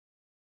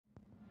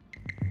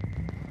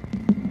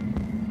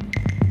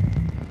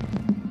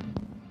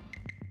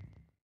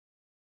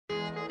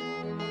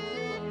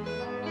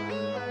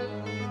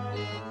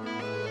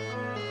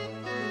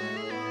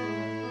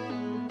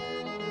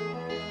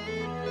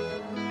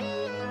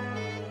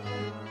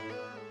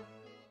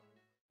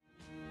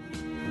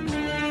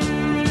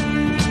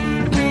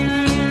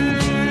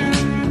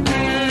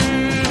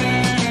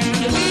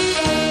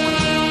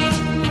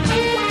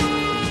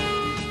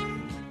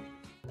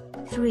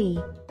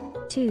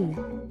2,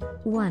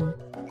 1.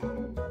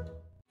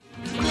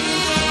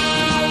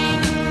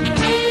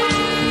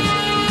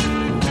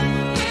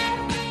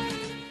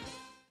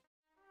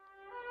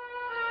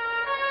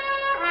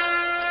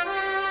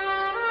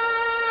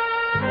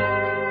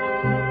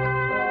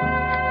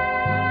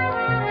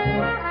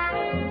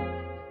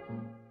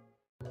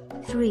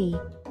 3,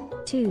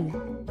 2,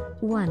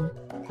 1.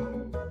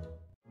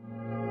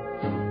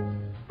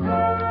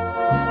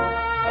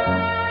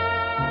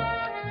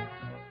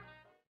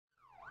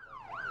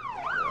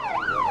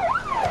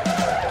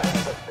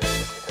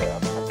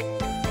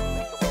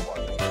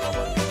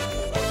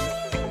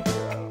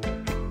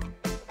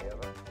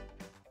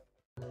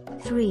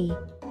 3,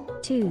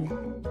 2,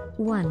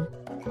 1.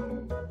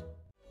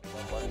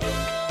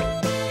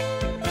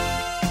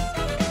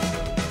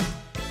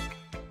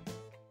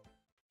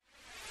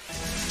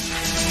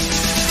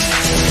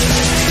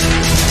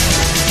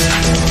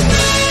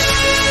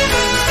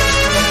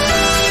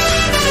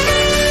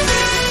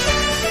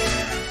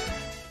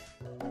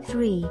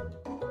 3,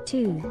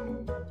 2,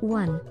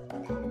 1.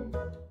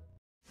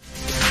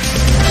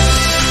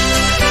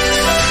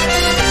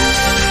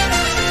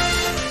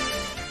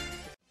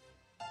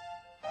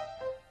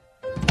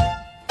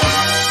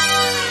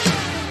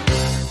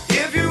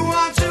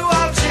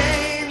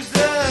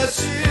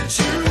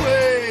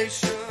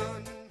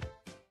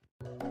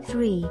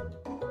 3,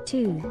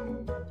 2,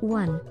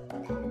 1.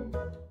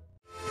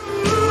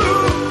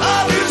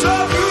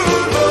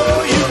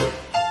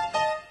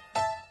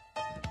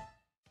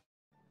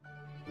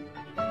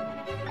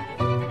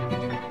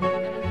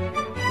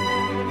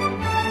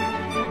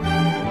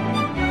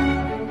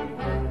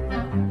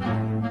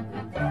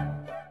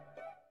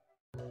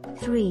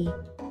 3,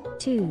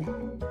 2,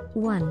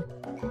 1.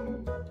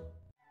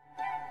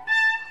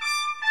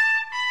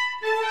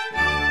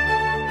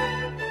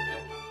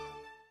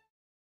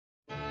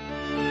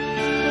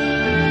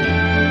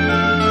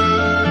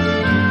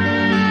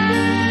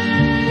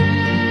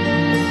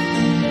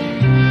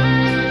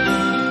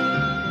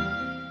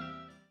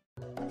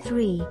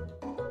 3,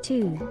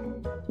 2,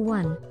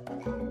 1.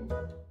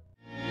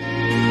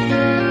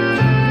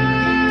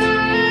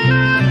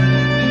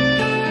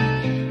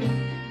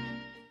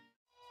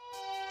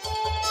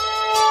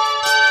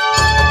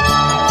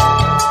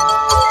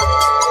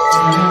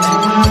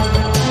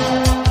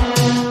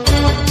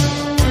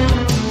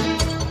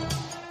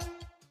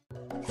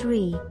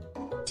 3,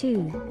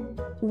 2,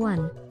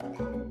 1.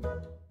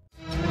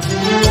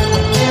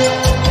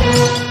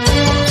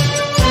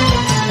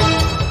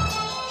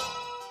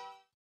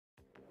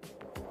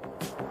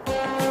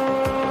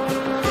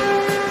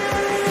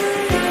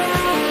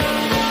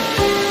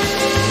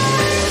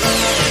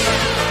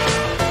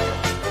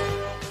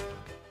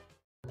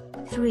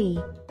 3,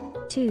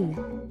 2,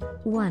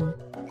 1.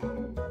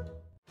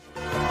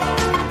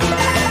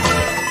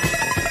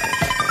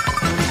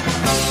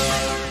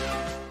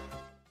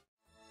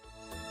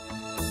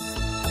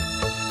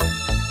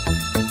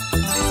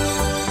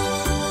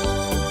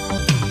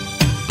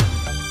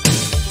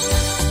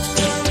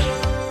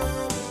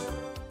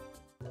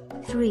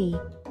 3,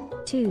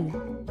 2,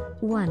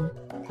 1.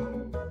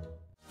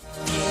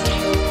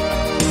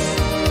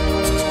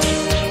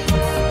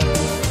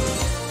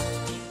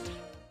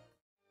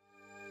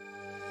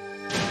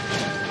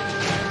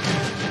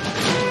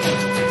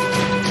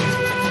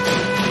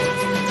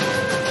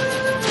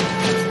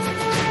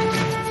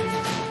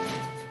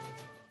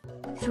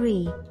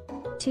 3,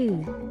 2,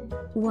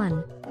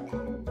 1.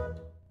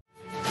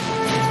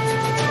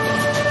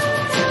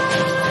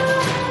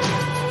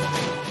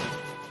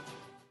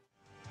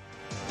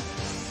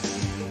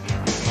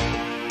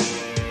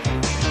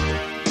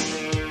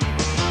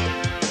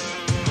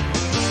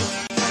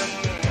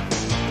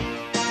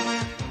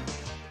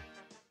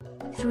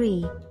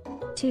 3,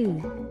 2,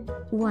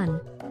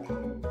 1.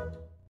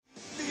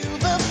 Feel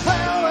the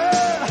power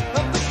of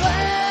the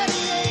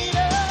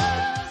gladiators.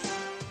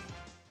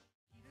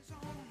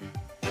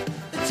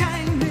 The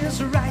time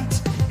is right.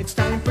 It's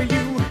time for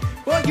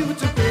you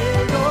to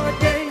play your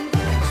game.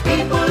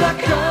 People are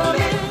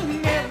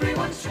coming,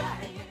 everyone's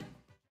trying.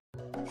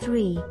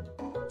 3,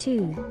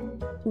 2,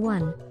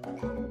 1.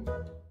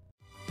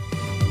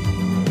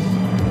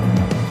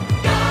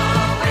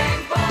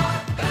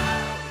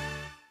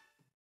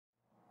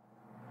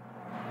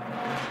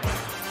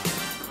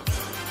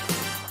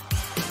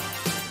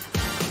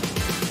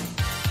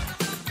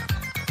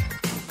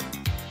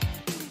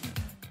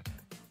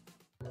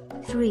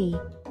 Three,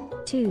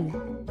 2,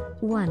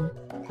 1.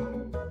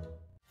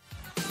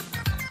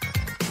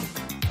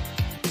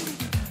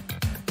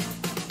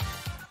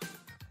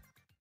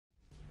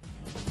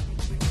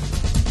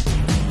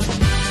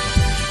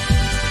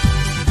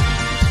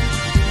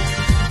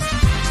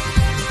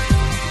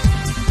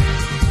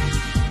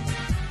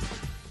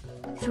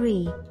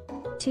 3,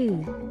 2,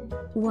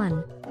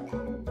 1.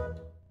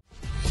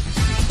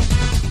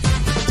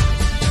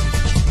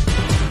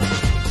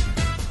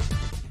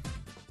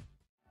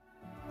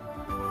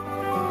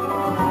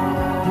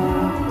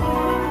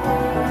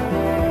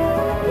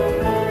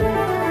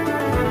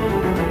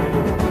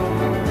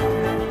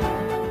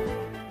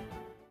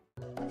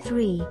 3,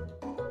 3,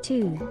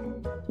 2,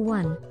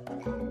 1.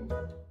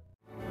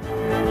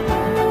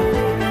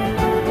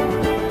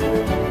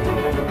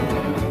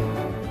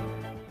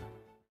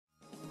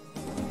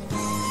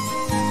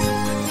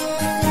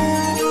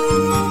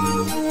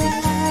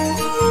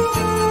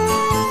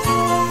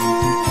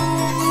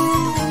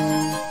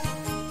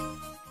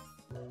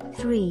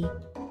 Three,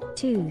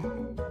 two,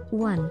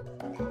 one.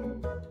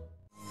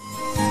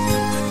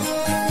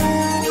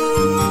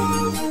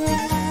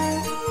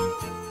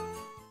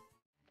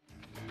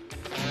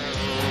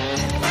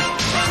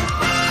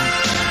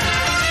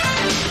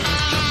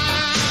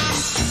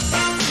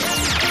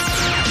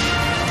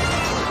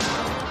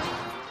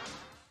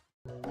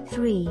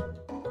 3,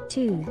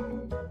 2,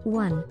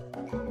 1.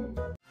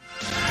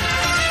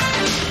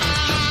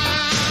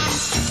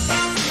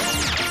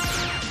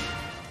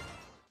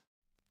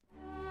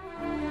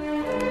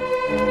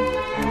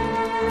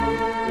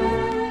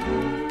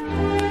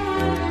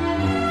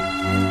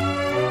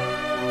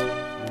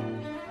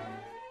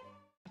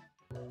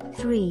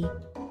 Three,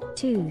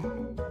 two,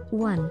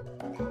 one.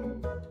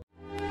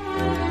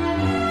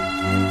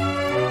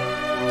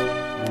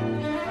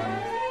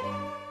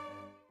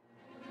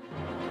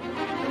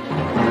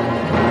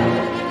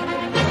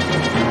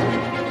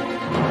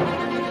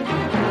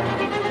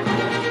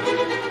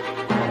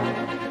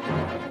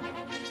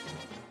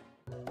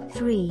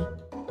 3,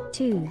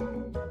 2,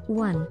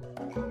 1.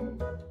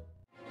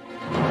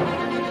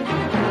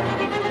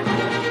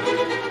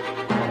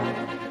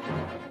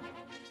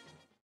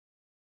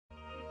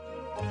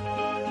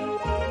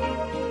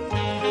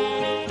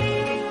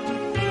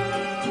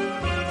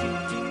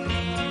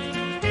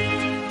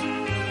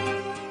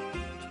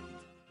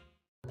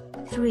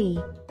 Three,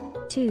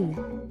 two,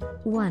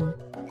 one.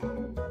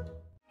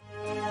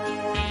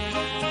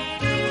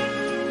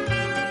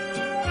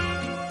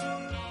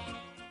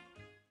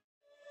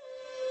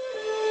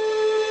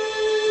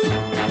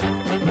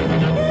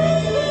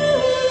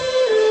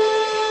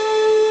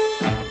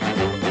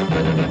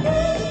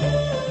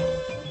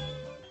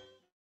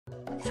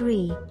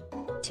 Three,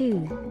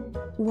 two,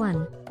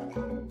 one.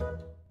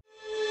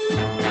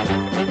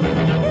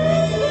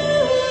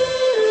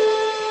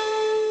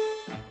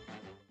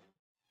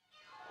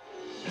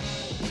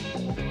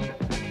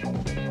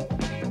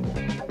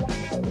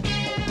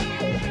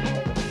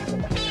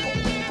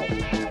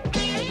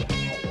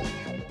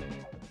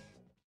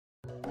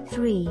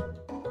 3,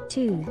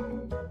 2,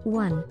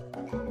 1.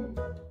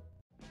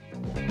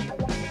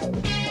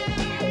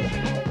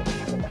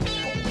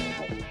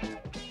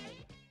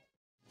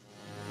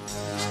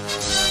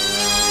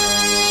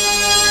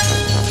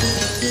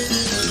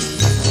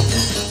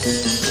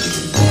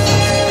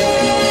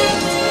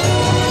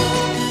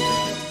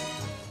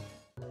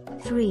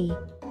 Three,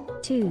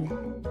 two,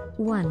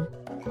 one.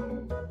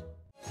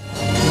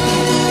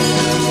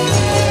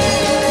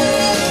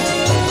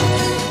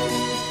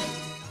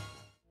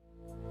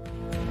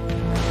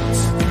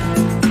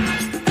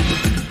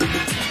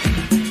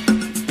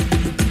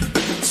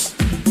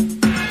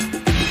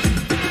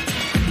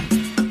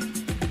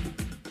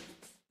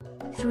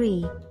 3,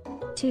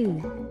 2,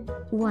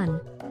 1.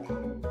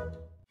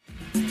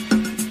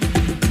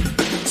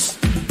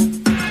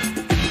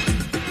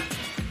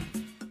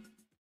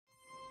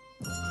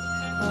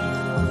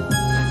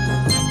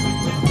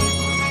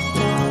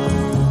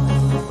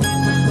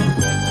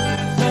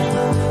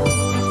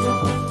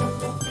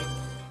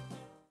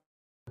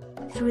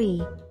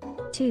 Three,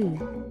 two,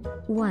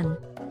 one.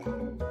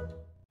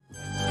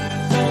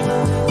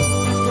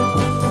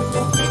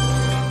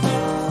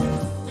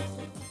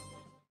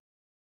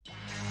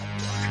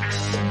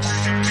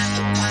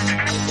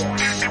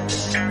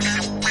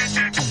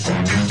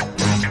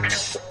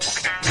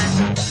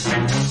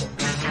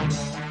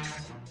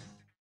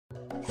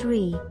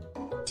 Three,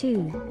 two,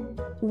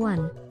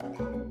 one.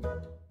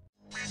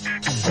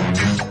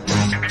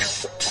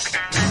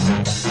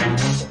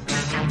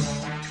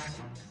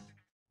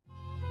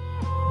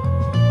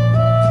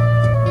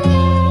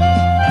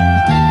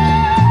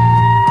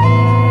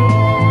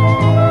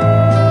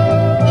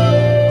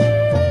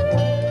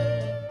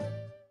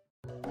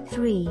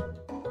 Three,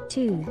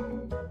 two,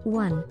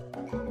 one.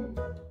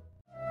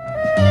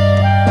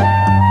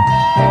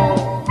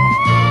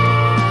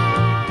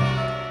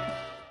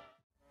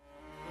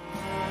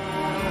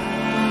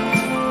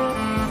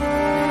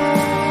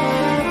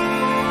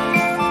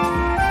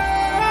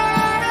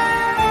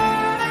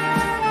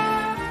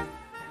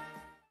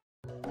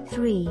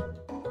 Three,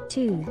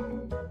 two,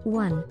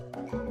 one.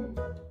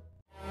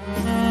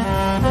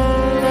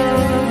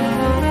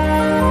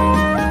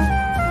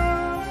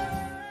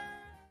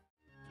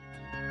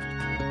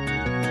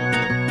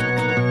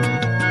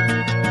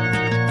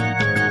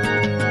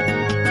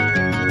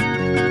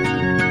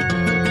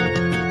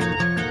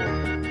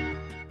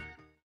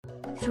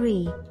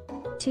 Three,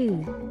 two,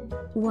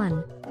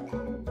 one.